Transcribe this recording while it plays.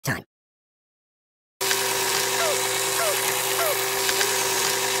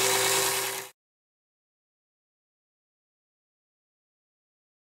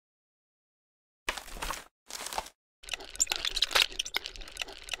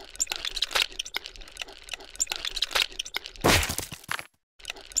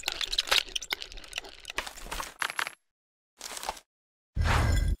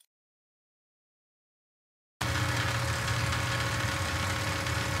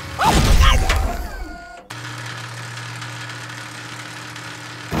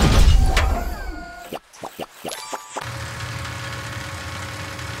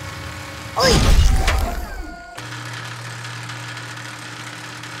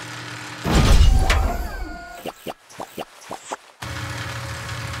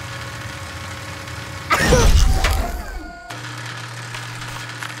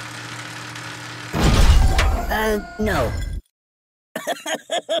No.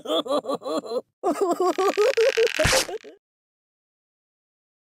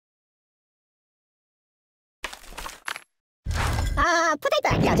 Put it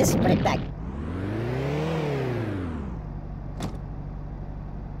back. Yeah, just put it back.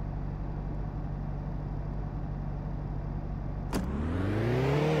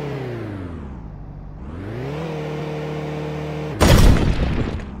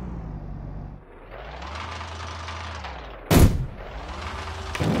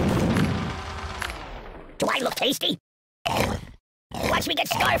 Do I look tasty? Watch me get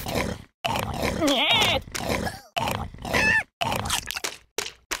scarfed.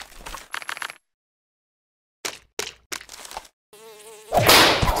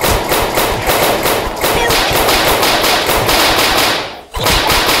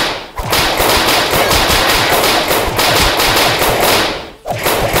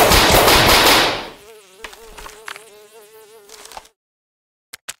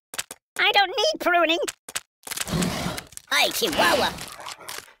 I don't need pruning. Hi, Chihuahua.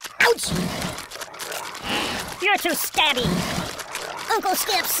 Ouch! You're too stabby. Uncle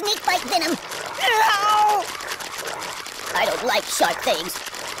Skip's snake bite venom. No! I don't like sharp things.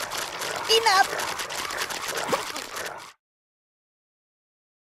 Enough!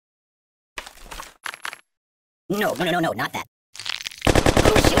 No, not that.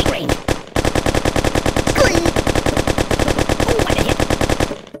 Oh, shooting range. Oh, what a hit.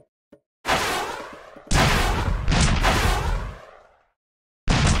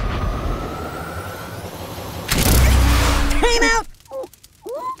 Time out!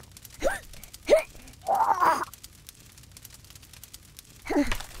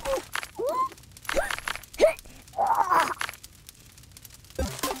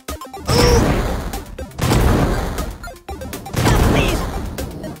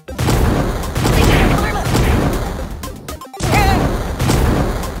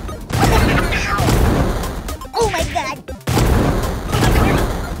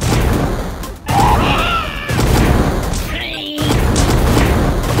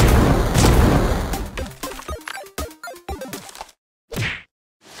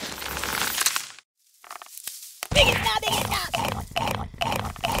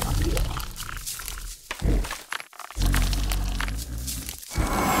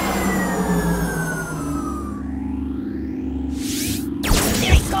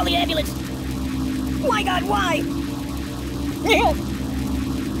 Call the ambulance! My God, why?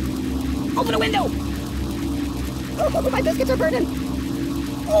 Open a window! Oh, my biscuits are burning!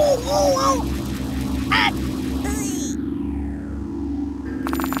 Oh! Ah!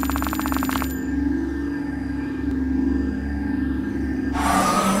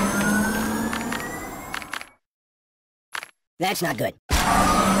 That's not good.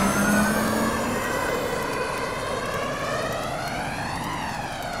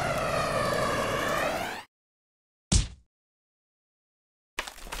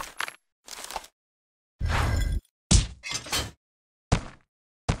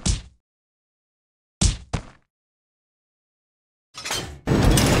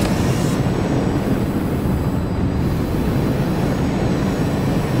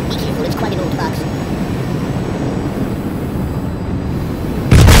 Be careful, it's quite an old box.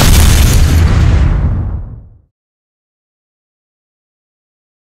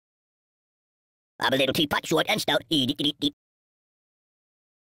 I'm a little teapot, short and stout.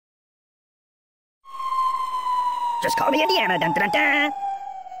 Just call me Indiana. Dun, dun, dun.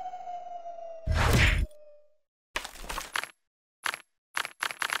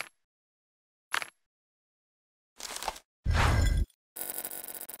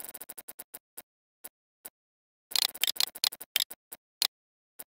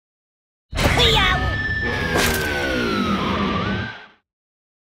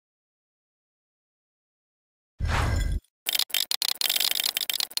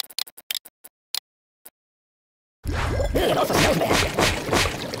 It also smells bad.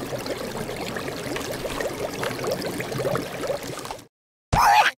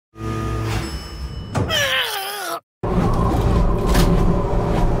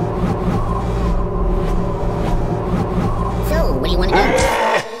 So, what do you want to do?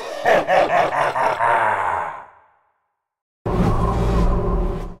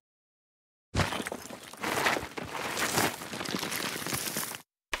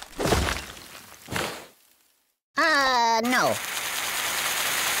 No.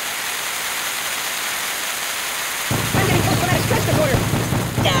 I'm getting post-traumatic stress disorder.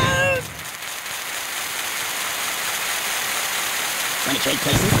 No! Want to trade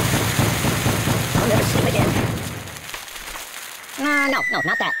places? I'll never sleep again. No,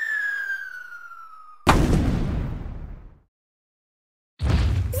 not that.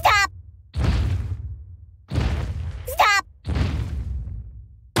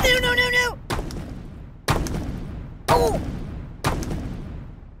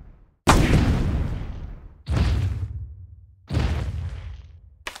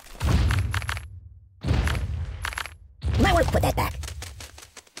 Put that back.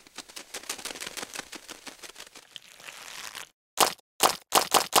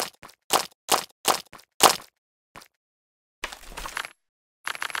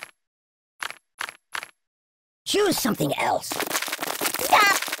 Choose something else.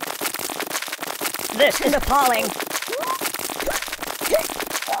 Stop! This is appalling.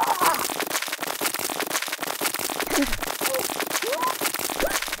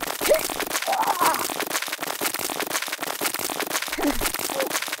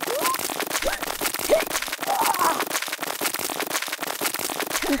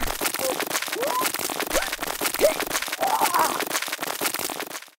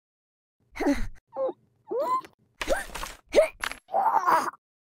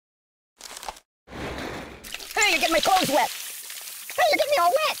 Hey, you're getting my clothes wet. Hey, you're getting me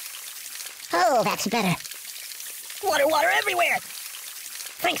all wet. Oh, that's better. Water, water everywhere.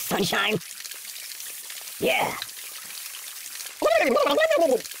 Thanks, sunshine. Yeah.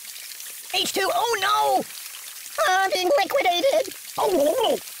 H2, oh no! I'm being liquidated.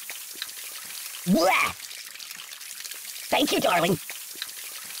 Oh, blah. Thank you, darling.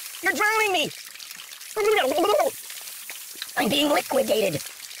 You're drowning me. I'm being liquidated.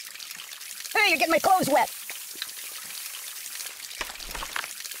 Hey, you're getting my clothes wet.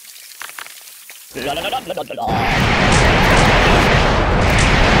 La, la, la, la, la, la, la.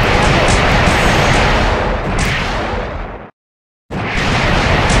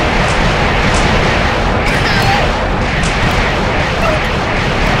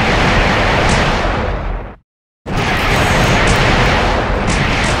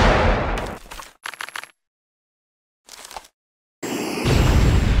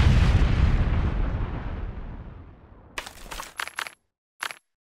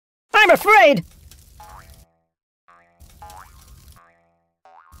 I'm afraid!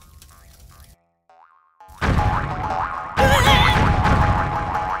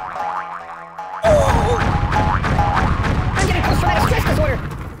 I'm getting post-traumatic stress disorder.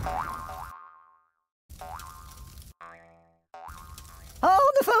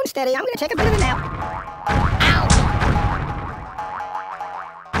 Hold the phone steady. I'm gonna take a bit of it now. Ow!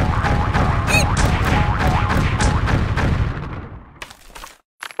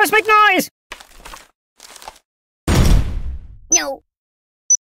 Let's make noise! No.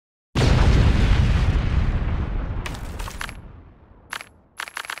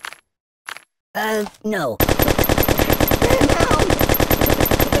 No.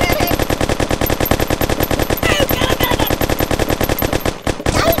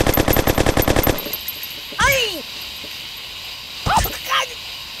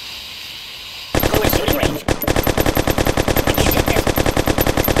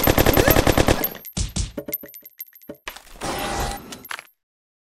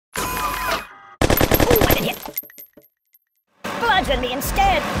 Bludgeon me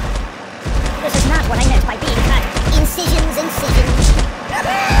instead. This is not what I meant by being cut. Incisions, incisions.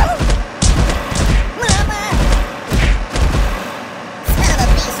 Mama! Son of a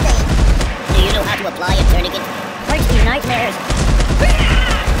bee sting. Do you know how to apply a tourniquet? Breaks me nightmares.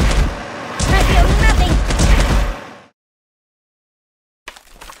 I feel nothing.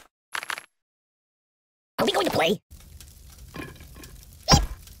 Are we going to play?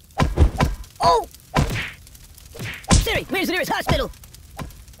 Oh! Siri, where's the nearest hospital?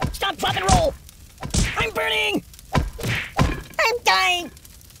 Stop, drop, and roll! I'm burning! I'm dying.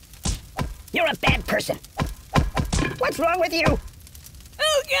 You're a bad person. What's wrong with you?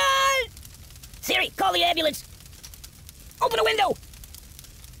 Oh, God! Siri, call the ambulance. Open a window!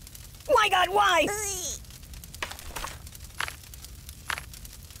 My God, why?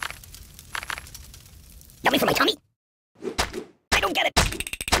 Yummy for my tummy? I don't get it.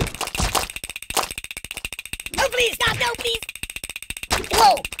 No, please, stop, no, please!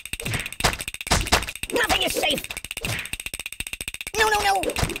 Whoa! Nothing is safe! No, no, no!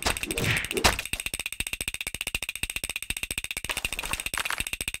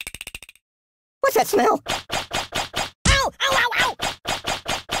 What's that smell? Ow! Ow, ow, ow!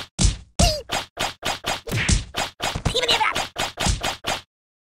 Even near that!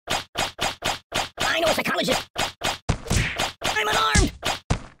 I know a psychologist. I'm unarmed!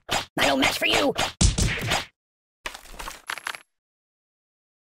 I no match for you!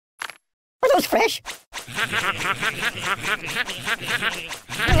 Are those fresh?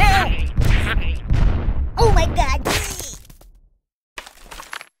 Oh my God!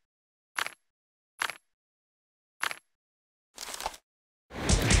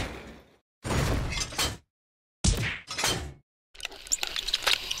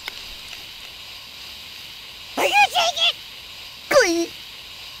 Are you taking Glee!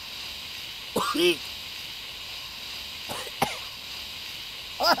 it?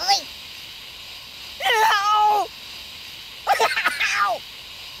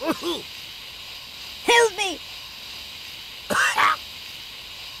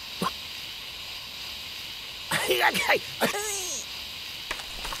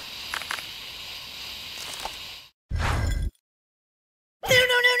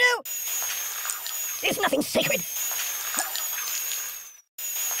 No! There's nothing sacred.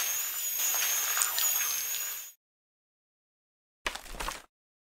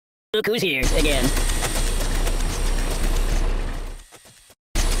 Look who's here again.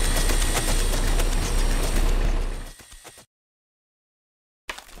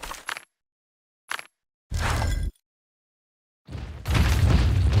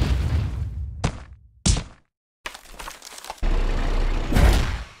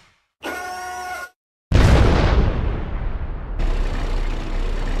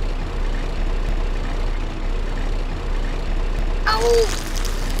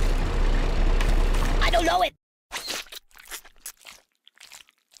 I don't know it.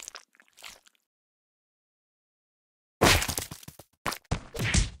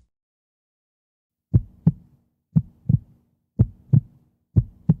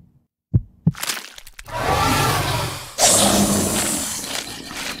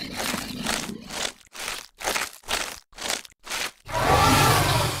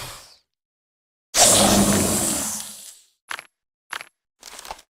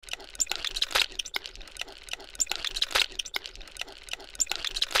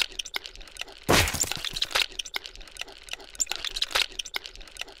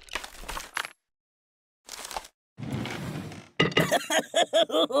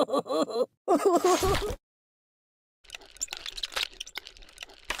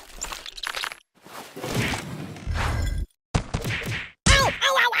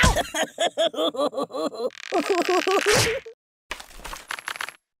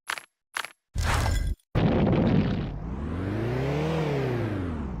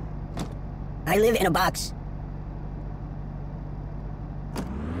 I live in a box.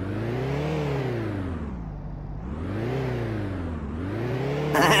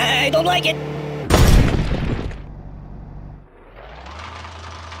 I don't like it.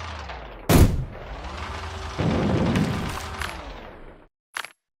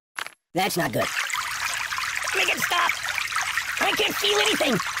 That's not good. Make it stop! I can't feel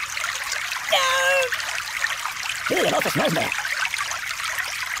anything! No! Ew, it also smells bad.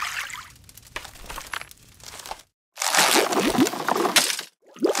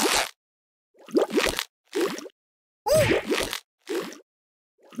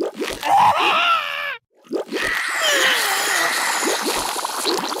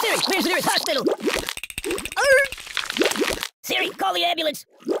 Siri, where's the nearest hospital? Siri, call the ambulance.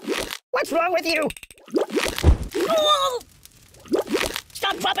 What's wrong with you? Oh!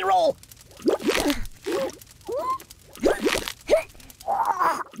 Stop, drop, and roll.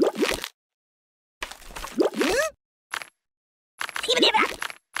 Give it back.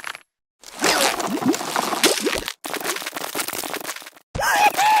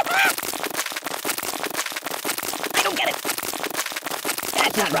 I don't get it.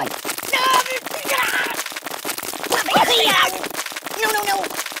 That's not right. No!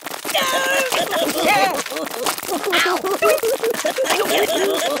 No! Ow! I don't get it.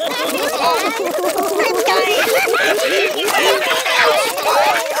 I'm dying.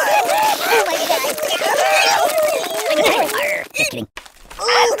 Oh my God. Just kidding.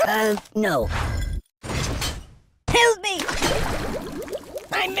 No. Help me.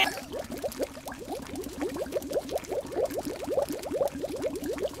 I'm...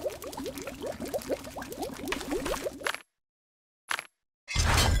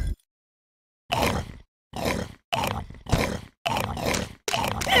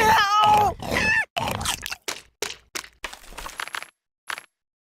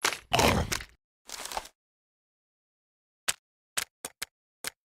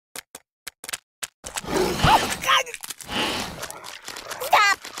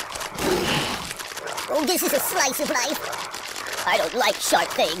 Oh, this is a slice of life. I don't like sharp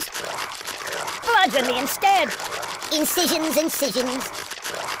things. Bludgeon me instead. Incisions.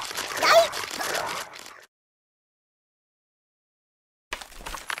 Right?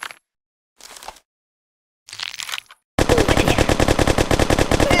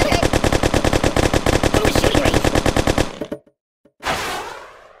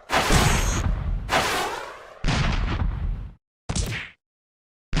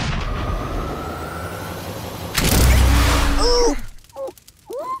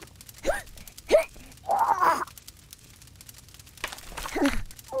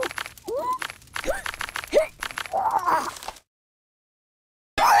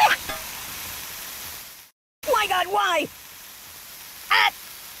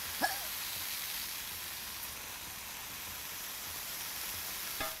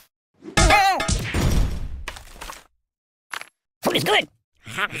 is good.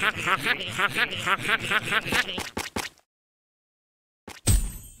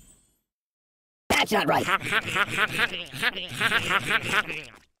 That's not right.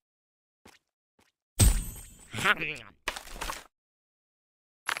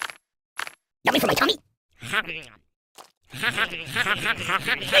 Yummy for my tummy.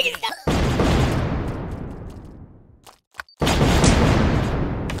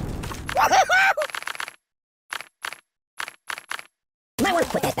 Might want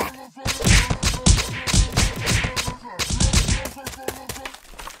to put that back.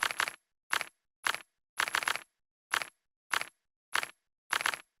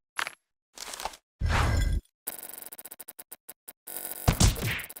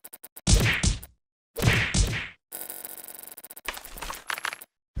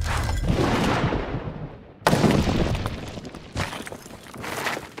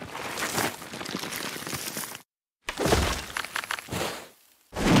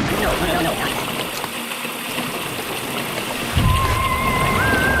 No.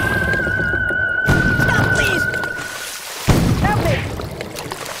 Stop, please! Help me!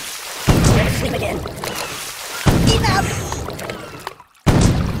 I'm going to sleep again. Enough!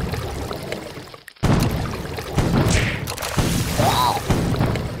 Oh!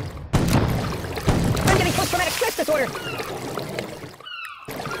 I'm getting post-traumatic stress disorder!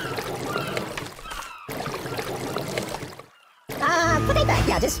 Put it back.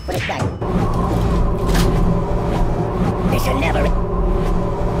 Yeah, just put it back. This should never...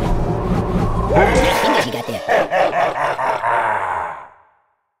 Nice fingers you got there.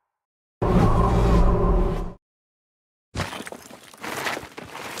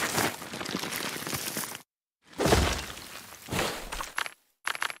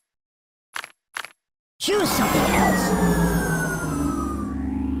 Choose something else.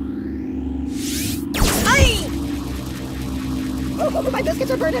 Oh, my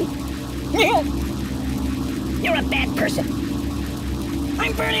biscuits are burning! You're a bad person!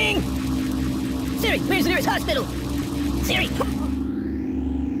 I'm burning! Siri, where's the nearest hospital? Siri!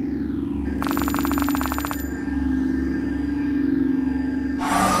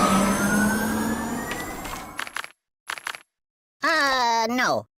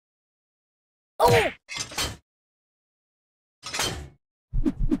 No. Oh!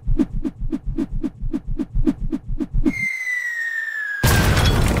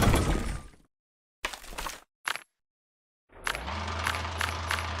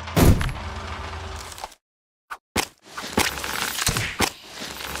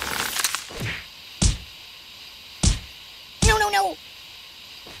 No!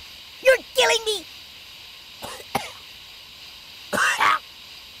 You're killing me! Oh, God!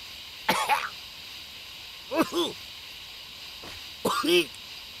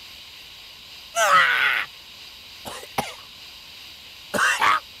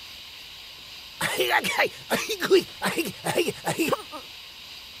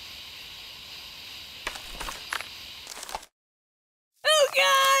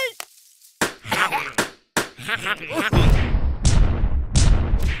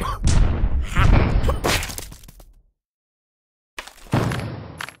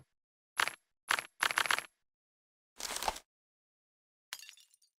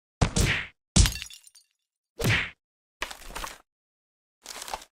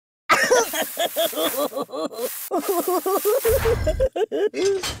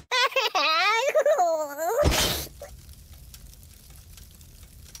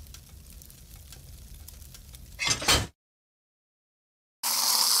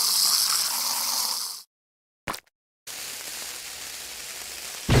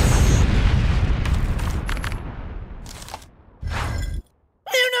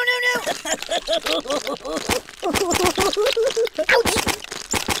 Ouch!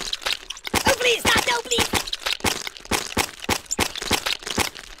 Oh, please, stop! No, please!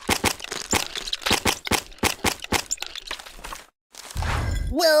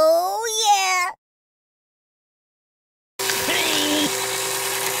 Whoa, yeah! Hey!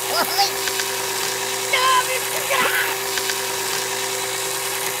 Oh,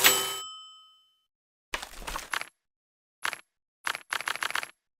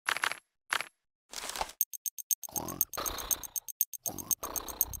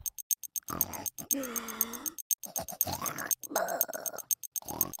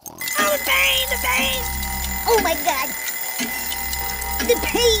 the pain! The pain! Oh my God! The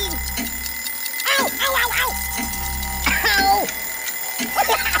pain! Ow! Ow! Ow! Ow! Ow!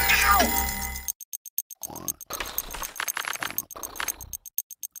 Ow!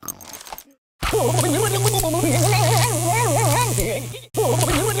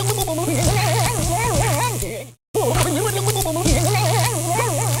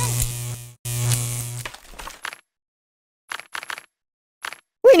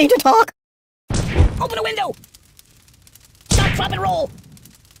 talk. Open a window! Stop, drop, and roll!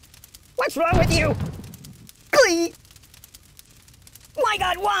 What's wrong with you? Glee. My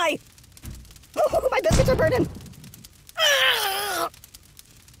God, why? Oh, my biscuits are burning. Ah!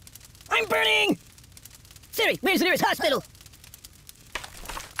 I'm burning! Siri, where's the nearest hospital?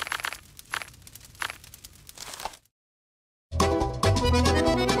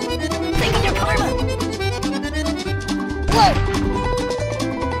 Think of your karma! Whoa.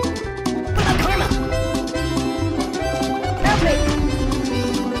 What about karma? Help me.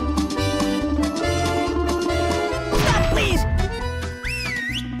 Stop, please!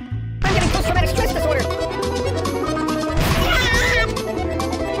 I'm getting post-traumatic stress disorder!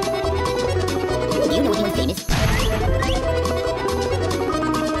 Do you know anyone famous?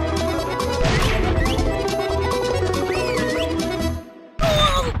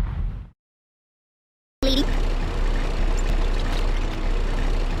 Lady.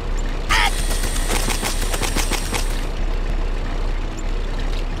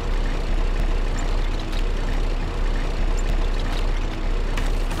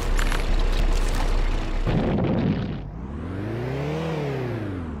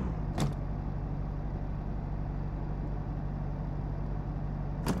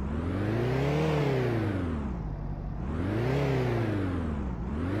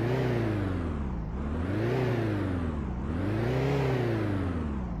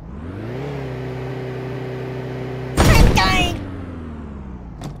 I'm dying!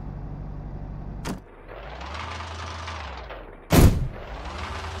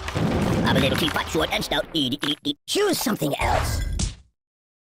 I'm a little teapot, short and stout. Eat, eat, eat. Choose something else.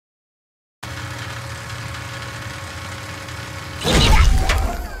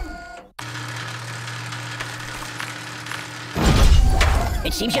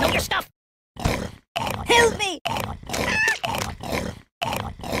 It seems you know your stuff. Help me.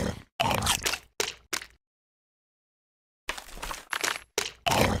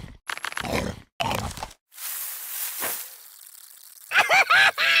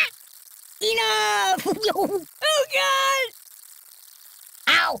 Enough! Oh, God!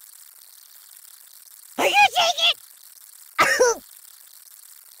 Ow. I can't take it!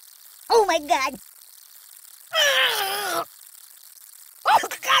 Oh my God. Ah! Oh,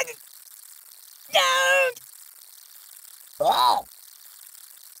 God! Don't! Oh.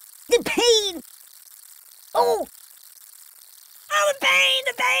 The pain. Oh. Oh, the pain!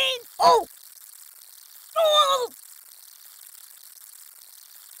 The pain! Oh. Oh!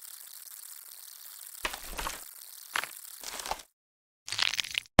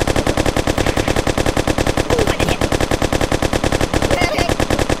 Ooh, I did hit.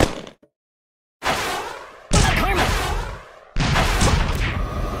 What about karma?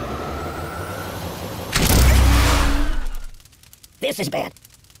 This is bad.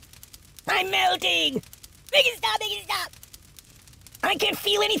 I'm melting! Make it stop! Make it stop! I can't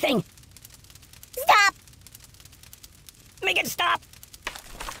feel anything! Stop. Make it stop!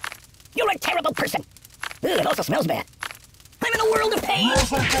 You're a terrible person! Ugh, it also smells bad. I'm in a world of pain! Oh,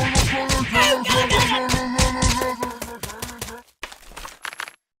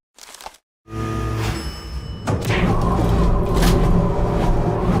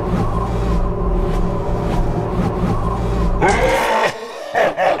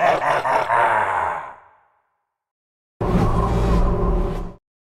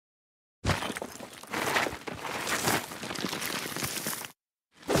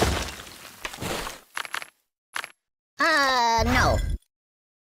 God! No.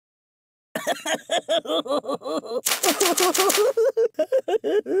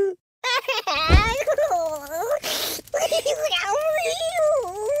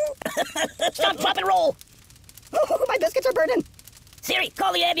 Stop, drop, and roll! Oh, my biscuits are burning! Siri,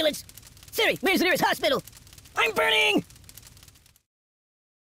 call the ambulance! Siri, where's the nearest hospital? I'm burning!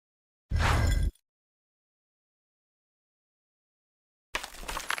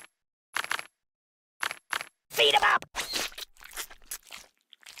 Feed him up!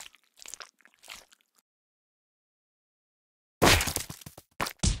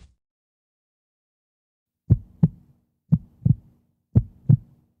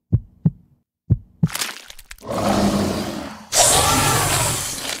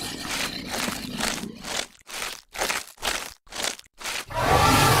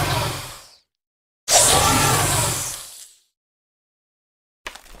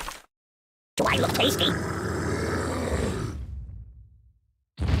 Do I look tasty?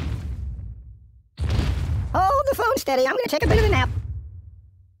 Hold the phone steady. I'm gonna take a bit of a nap.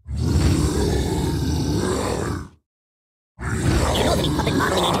 You know of any puppet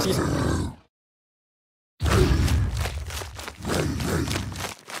modeling agencies?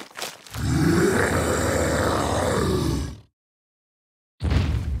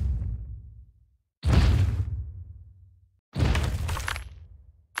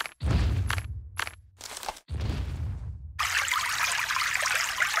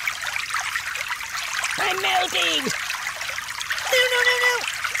 melting! No, no, no, no!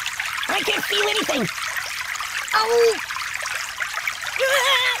 I can't feel anything! Oh!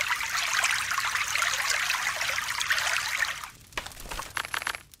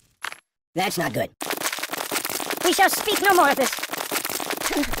 That's not good. We shall speak no more of this.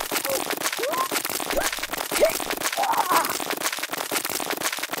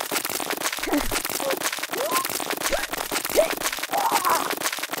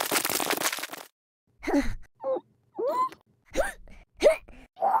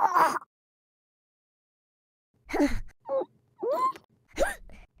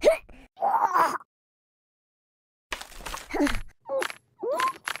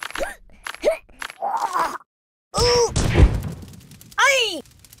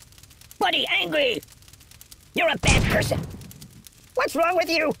 Buddy, angry! You're a bad person. What's wrong with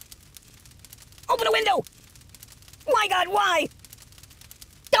you? Open a window! My God, why?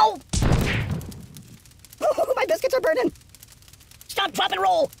 Don't! Oh, my biscuits are burning! Stop, drop, and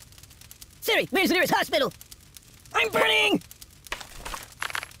roll! Siri, where's the nearest hospital? I'm burning!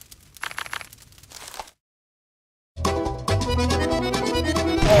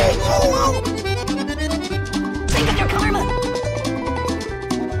 Oh! Think of your karma!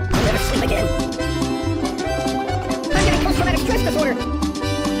 I'll never sleep again. I'm getting post-traumatic stress disorder.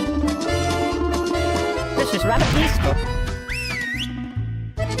 This is rather peaceful.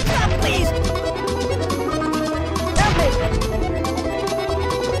 Stop, please!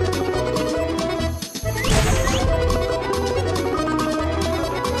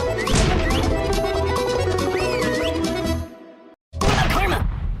 Help me! What about karma?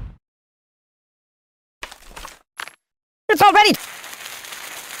 It's already...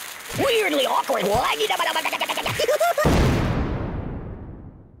 Weirdly awkward.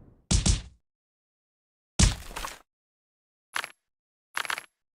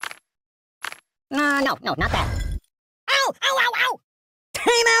 No, not that. Ow! Ow, ow, ow!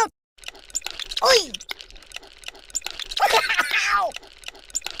 Time out! Oi! Ow!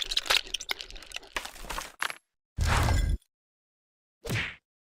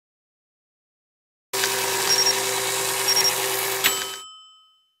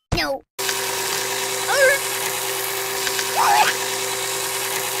 No.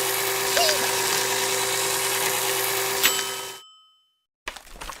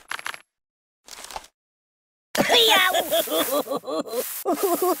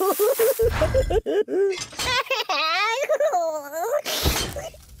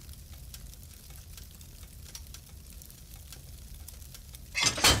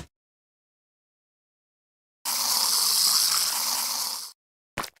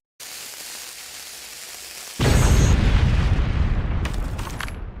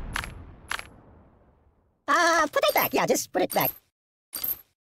 Put it back. Yeah, just put it back.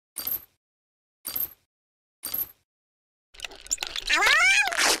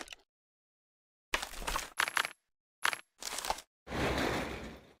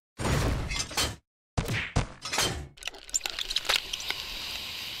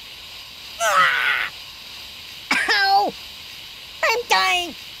 Ow! I'm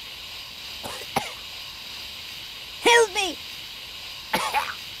dying! Help me!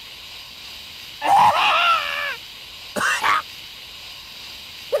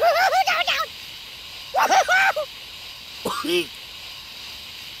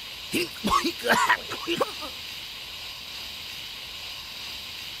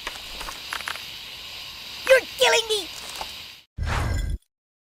 You're killing me!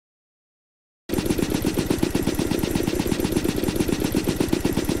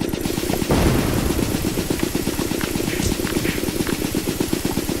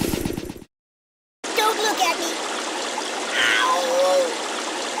 Don't look at me! Ow!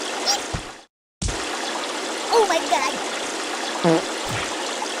 Oh my God!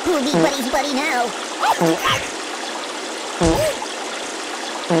 Who'll be Buddy's buddy now?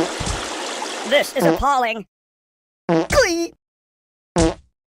 This is appalling. Glee!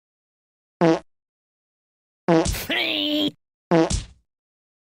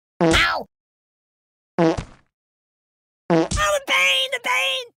 Ow! Oh, the pain! The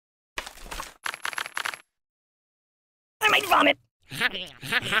pain! I might vomit.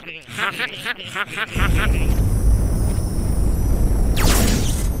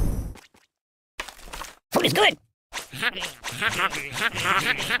 Food is good.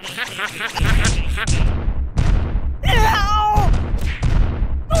 Ow!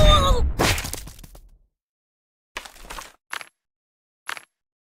 Oh!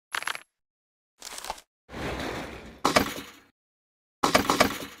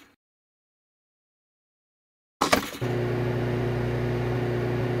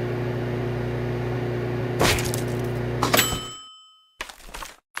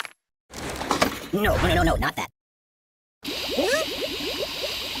 No, not that. Huh?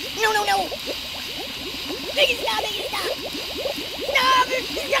 No. Make it stop. Stop!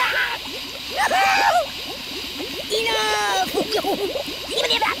 Enough! Give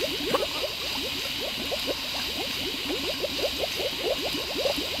me that!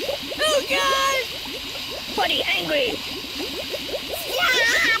 Oh, God! Buddy, angry!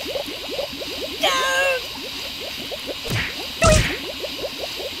 Stop! Don't!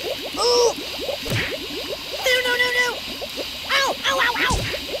 Ooh! No! Ow! Ow!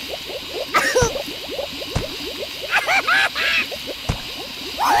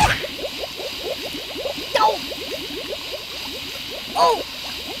 No! Oh!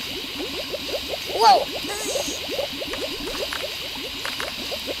 Whoa!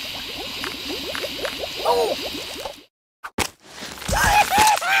 Oh!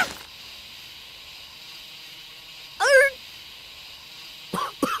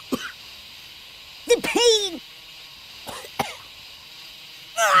 The pain!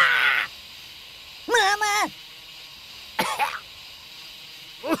 Mama!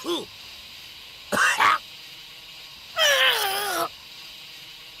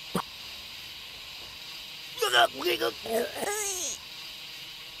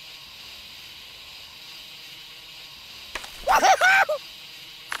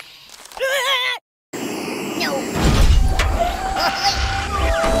 No!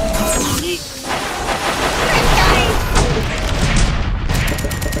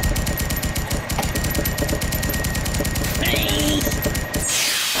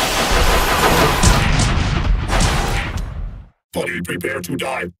 Buddy, prepare to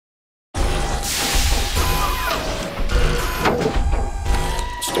die.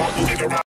 Stop moving around.